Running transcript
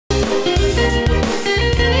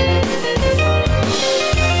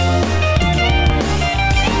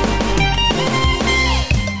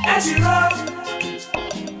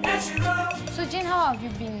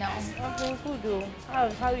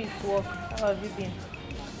How is work? How have you been?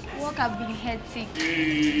 Work have been hectic.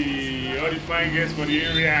 Hey, all the fine girls for the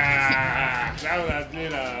area. That was clear.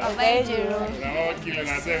 Ejiro. I'm all killing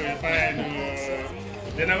myself with fine.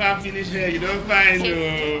 Then I finish here, you don't find.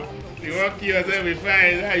 You won't kill yourself with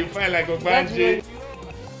fine. How you find like a banshee?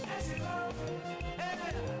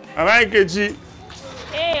 Am I Kechi?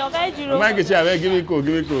 Hey, Ejiro. Am I Kechi? I give me coke.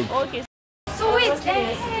 Give me coke. Okay. Sweet,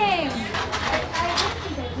 hey.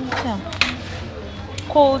 Yeah.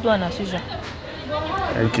 Cold one as usual.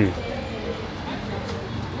 Thank you.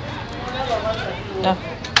 Yeah.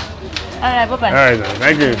 Alright, bye bye. Alright,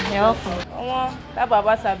 thank you. You're welcome. That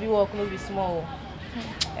Baba Sabi work no be small.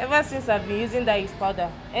 Ever since I've been using that his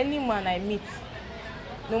powder, any man I meet,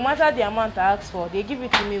 no matter the amount I ask for, they give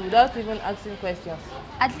it to me without even asking questions.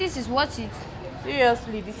 At least it's worth it.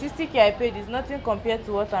 Seriously, the 60k I paid is nothing compared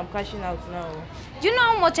to what I'm cashing out now. Do you know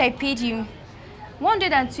how much I paid him?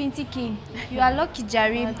 120k. You are lucky,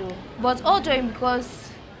 Jerry. But all join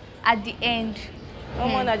because at the end. No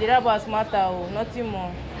more than the rabbits matter, nothing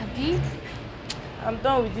more. Abi? I'm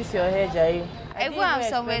done with this your hair, Jerry. I go have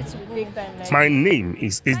somewhere to go. My name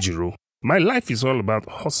is Ejiro. My life is all about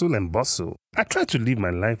hustle and bustle. I try to live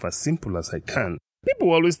my life as simple as I can.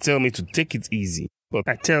 People always tell me to take it easy, but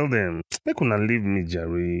I tell them, they couldn't leave me,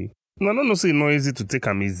 Jerry. No, no, say no easy to take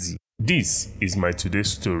them easy. This is my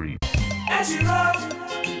today's story. Ejiro,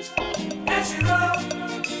 Ejiro,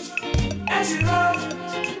 Ejiro,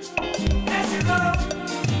 Ejiro,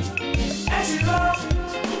 Ejiro,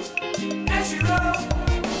 Ejiro,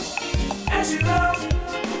 Ejiro,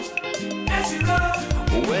 Ejiro.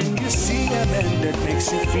 When you see a man that makes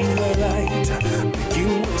you feel alright, you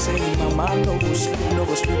will say, Mama, no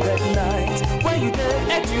go sleep that night. When you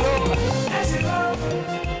there, Ejiro, Ejiro,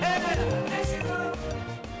 Ejiro.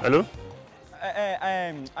 Hello?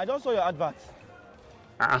 I just saw your advert.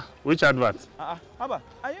 Which advert? Haba,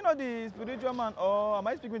 are you not the spiritual man, or am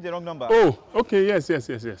I speaking with the wrong number? Oh, okay, yes.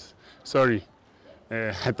 Sorry.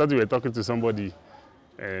 I thought you were talking to somebody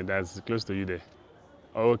that's close to you there.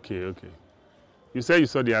 Okay. You said you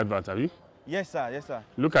saw the advert, have you? Yes, sir.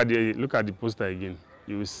 Look at the poster again.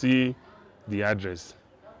 You will see the address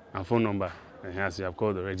and phone number, as you have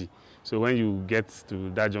called already. So when you get to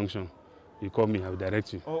that junction, you call me, I will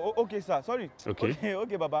direct you. Oh, okay, sir. Sorry. Okay.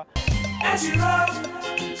 Okay, Baba. Ejiro,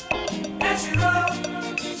 Ejiro,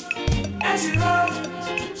 Ejiro,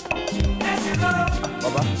 Ejiro.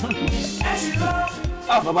 Baba. Ejiro.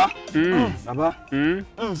 Baba. Baba.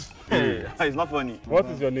 Hey, It's not funny. what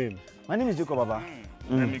is your name? My name is Jacob, Baba.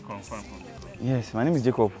 Let me confirm from this. Yes, my name is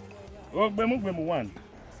Jacob. Oh, Bemu one.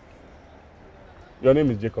 Your name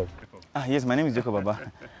is Jacob. Yes, my name is Jacob,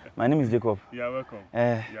 Baba. My name is Jacob. You are welcome. You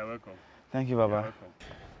are welcome. Thank you, Baba.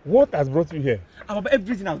 What has brought you here? Baba,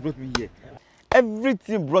 everything has brought me here.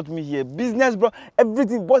 Everything brought me here. Business brought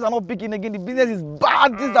everything. Boys are not picking again. The business is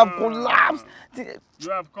bad. Things have collapsed. You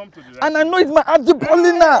have come to the right. And I know it's my auntie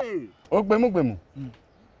Paulina. Oh, Bemu.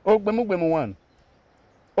 Oh, Bemu one.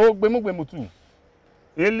 Oh, Bemu two.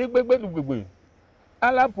 Ele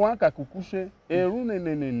Ala point kakukushe. Eru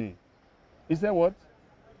ne. Is that what?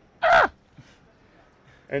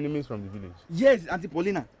 Enemies from the village. Yes, Auntie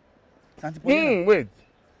Paulina. Auntie Paulina. Wait.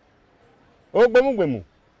 Oh, Bemu.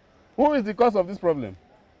 Who is the cause of this problem?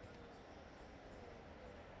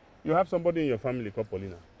 You have somebody in your family called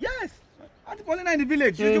Paulina. Yes, Auntie Paulina in the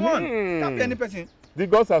village. She's the one. Can't be any person. The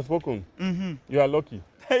gods have spoken. You are lucky.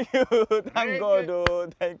 Thank you. Thank God. Oh,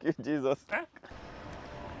 thank you, Jesus.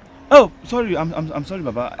 Oh, sorry. I'm sorry,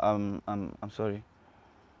 Baba. I'm sorry.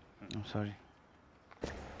 I'm sorry.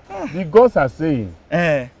 The gods are saying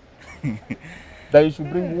that you should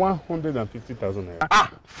bring 150,000 naira.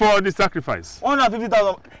 For the sacrifice.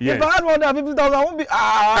 150,000. Yes. If I had 150,000, I won't be.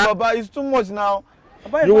 Baba, it's too much now.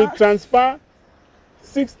 Baba, You will transfer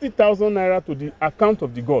 60,000 naira to the account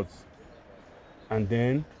of the gods, and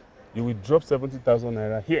then you will drop 70,000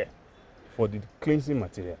 naira here for the cleansing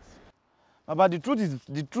materials. Baba, the truth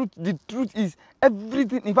is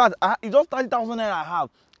everything. In fact, it's just 30,000 naira I have.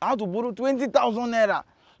 I have to borrow 20,000 naira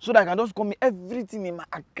so that I can just come in everything in my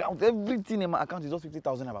account. Everything in my account is just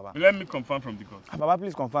 50,000 naira, Baba. Let me confirm from the gods. Baba,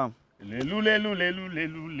 please confirm.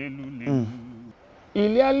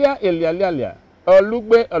 Ilialia.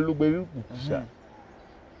 Olugbe.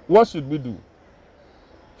 What should we do?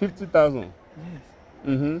 50,000.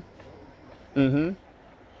 Yes.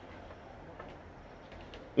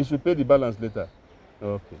 You should pay the balance later.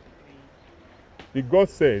 Okay. The God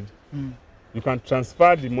said you can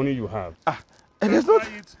transfer the money you have. Transfer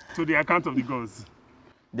it to the account of the gods.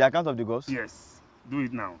 The account of the gods? Yes. Do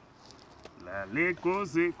it now. But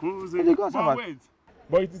wait.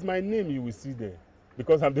 But it is my name you will see there.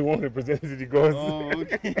 because I'm the one representing the gods. Oh,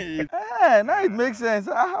 okay. Now it makes sense.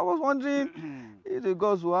 I was wondering if the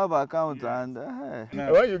gods will have account and.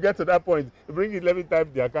 When you get to that point, bring it. Let me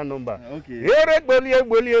type the account number. Okay.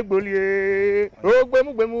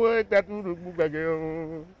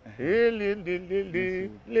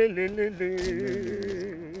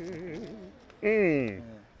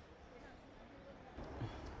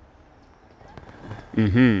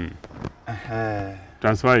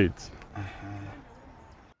 Transfer it.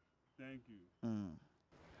 Thank you.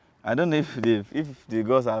 I don't know if the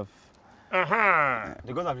gods have.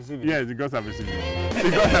 The gods have received it. Yes, the gods have received it. The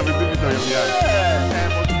gods have received it on your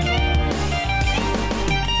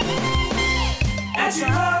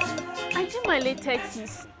behalf. I think my late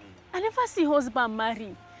 30s. I never see husband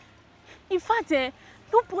marry. In fact,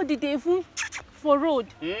 nobody dey even for road.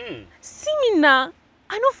 See me now,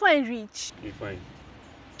 I no find rich. You fine.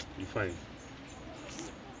 You fine.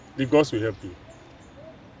 The gods will help you.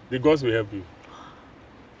 The gods will help you.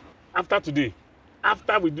 After today,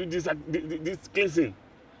 after we do this cleansing,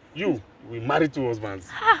 you will marry 2 husbands.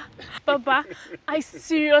 Baba, I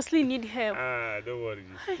seriously need help. Don't worry.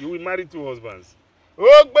 You will marry 2 husbands.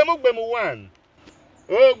 Oh, gbemu 1.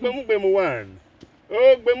 Oh, gbemu 1.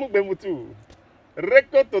 Oh, gbemu 2.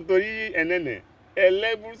 Reko totori enene.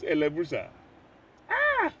 Elebrusa.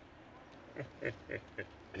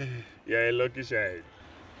 You're a lucky child.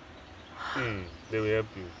 They will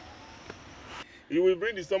help you. You will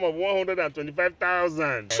bring the sum of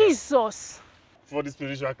 125,000. Jesus. For the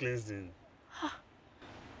spiritual cleansing.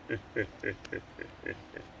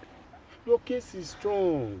 Your case is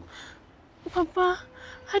strong. Papa,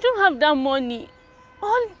 I don't have that money.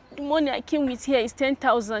 All the money I came with here is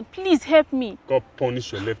 10,000. Please help me. God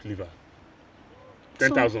punish your left liver.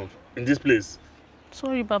 10,000 in this place.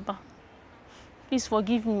 Sorry, Baba. Please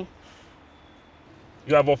forgive me.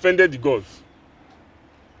 You have offended the gods.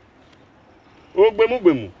 Oh,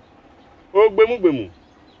 gbemu. Oh, gbemu.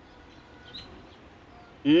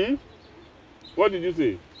 What did you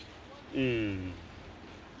say?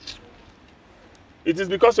 It is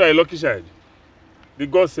because you are a lucky child. The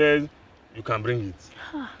God says you can bring it.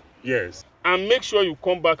 Yes. And make sure you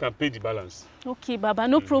come back and pay the balance. Okay, Baba,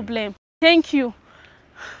 no problem. Thank you.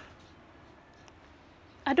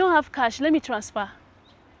 I don't have cash. Let me transfer.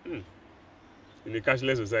 In a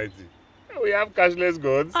cashless society, we have cashless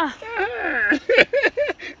gods.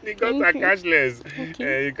 The gods are cashless.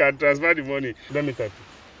 Okay. You can transfer the money. Let me type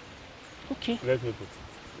it. Okay. Let me put it.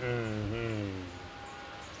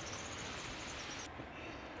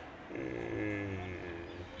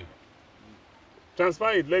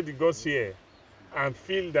 Transfer it, let the gods hear and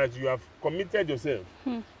feel that you have committed yourself.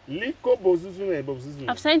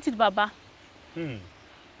 I've sent it, Baba.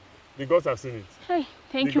 The gods have seen it. Hey,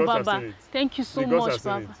 thank you, Baba. Thank you so much,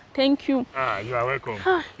 Baba. Thank you. You are welcome.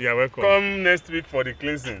 You are welcome. Come next week for the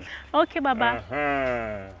cleansing. Okay, Baba.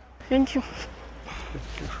 Thank you.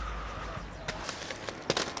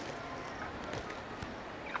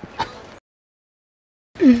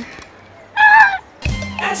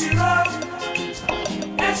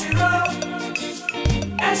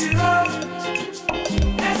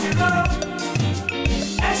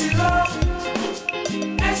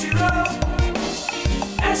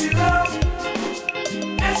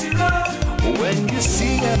 When you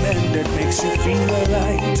see a man that makes you feel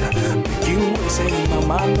alright, begin with saying,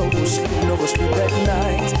 Mama, no go sleep at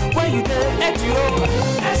night. When you there, Ejiro,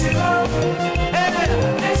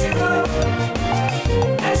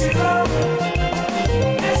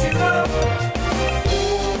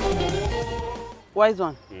 Wise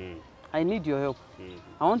one, I need your help.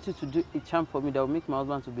 I want you to do a charm for me that will make my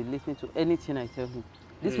husband to be listening to anything I tell him.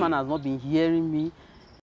 This man has not been hearing me,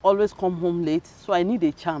 always come home late, so I need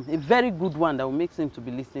a charm, a very good one that will make him to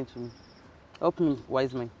be listening to me. Help me,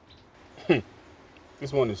 wise man.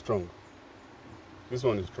 This one is strong. This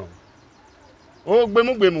one is strong. Oh,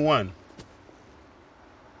 gbemu 1.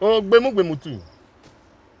 Oh, gbemu 2.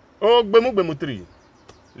 Oh, gbemu 3.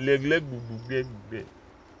 Leg.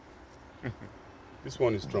 This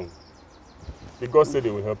one is strong. The gods say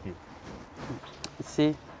they will help you.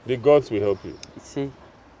 See? The gods will help you. See?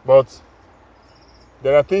 But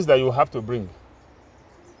there are things that you have to bring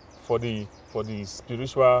for the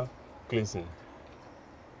spiritual cleansing.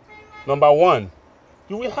 Number 1,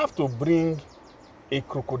 you will have to bring a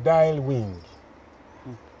crocodile wing.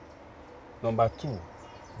 Number 2,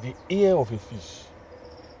 the ear of a fish.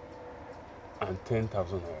 And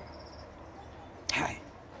 10,000 naira.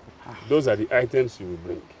 Those are the items you will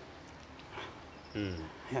bring.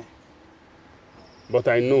 But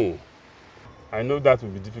I know that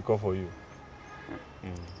will be difficult for you.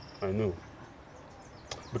 I know.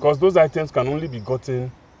 Because those items can only be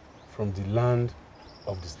gotten from the land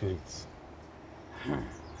of the spirits.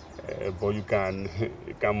 But you can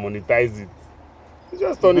monetize it. You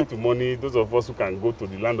just turn it to money. Those of us who can go to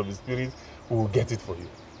the land of the spirits, we will get it for you.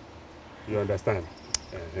 You understand?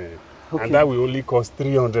 Okay. And that will only cost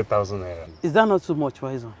 300,000 naira. Is that not too much,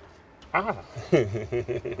 wise one? Ah,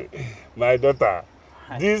 my daughter,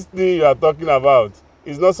 this thing you are talking about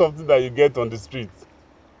is not something that you get on the street.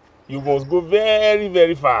 You must go very,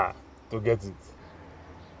 very far to get it.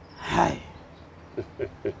 Hi.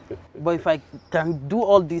 But if I can do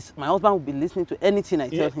all this, my husband will be listening to anything I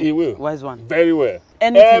tell him. He will. Wise one. Very well.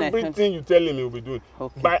 Everything you tell him, he will be doing.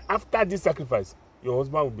 Okay. But after this sacrifice, your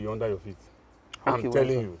husband will be under your feet. Okay, I'm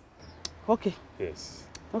telling you. Okay. Yes.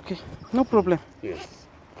 Okay. No problem. Yes.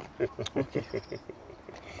 Okay.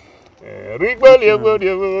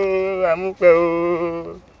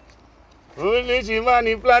 Foolish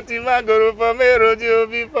money planting mango for me rojo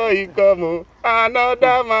before he come.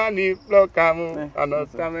 Another money pluck am.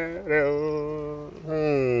 Another man.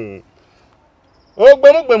 Oh,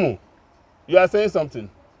 gbemu. You are saying something.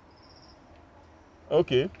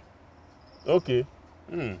 Okay. Okay.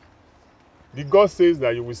 The God says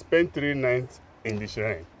that you will spend 3 nights in the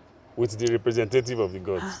shrine with the representative of the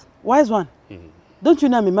gods. Wise one. Don't you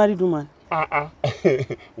know I'm a married woman? Well,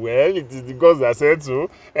 it is the gods that said so.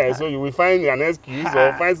 So you will find an excuse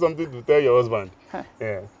or find something to tell your husband.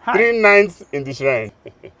 3 nights in the shrine.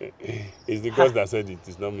 It's the gods that said it.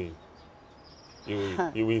 It's not me.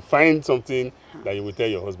 You will find something that you will tell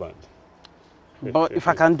your husband. But if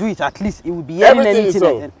I can do it, at least it will be hearing everything anything.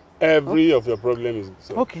 Is solved. Every of your problem is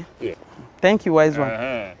solved. Okay. Yeah. Thank you, wise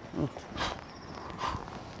one.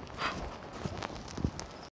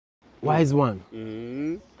 Wise one.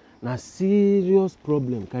 Now serious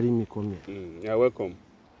problem carry me come here. You're welcome.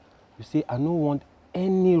 You see, I don't want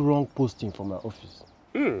any wrong posting for my office.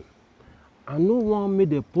 I don't want me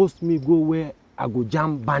to post me go where I go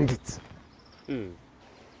jam bandits.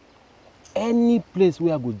 Any place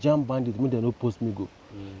where I go jam bandits, me they no post me go.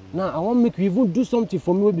 Now I want make you even do something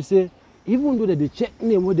for me where we say, even though they check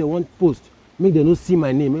name where they want post, make they not see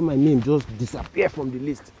my name, make my name just disappear from the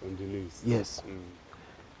list. From the list. Yes.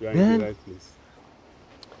 You are in the right place.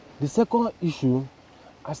 The second issue,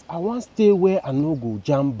 as I want stay where I no go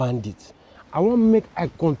jam bandits, I want make I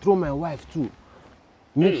control my wife too.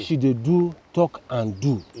 Make she dey do, talk and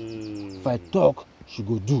do. If I talk, she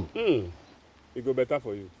go do. It go better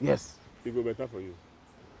for you. Yes. It go better for you.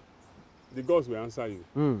 The gods will answer you.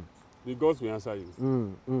 The gods will answer you.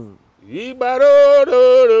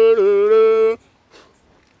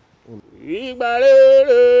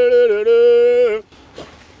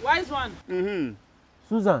 Wise one.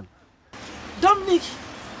 Susan. Dominic.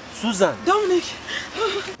 Susan. Dominic.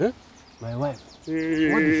 My wife. What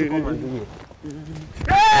did she come and do here?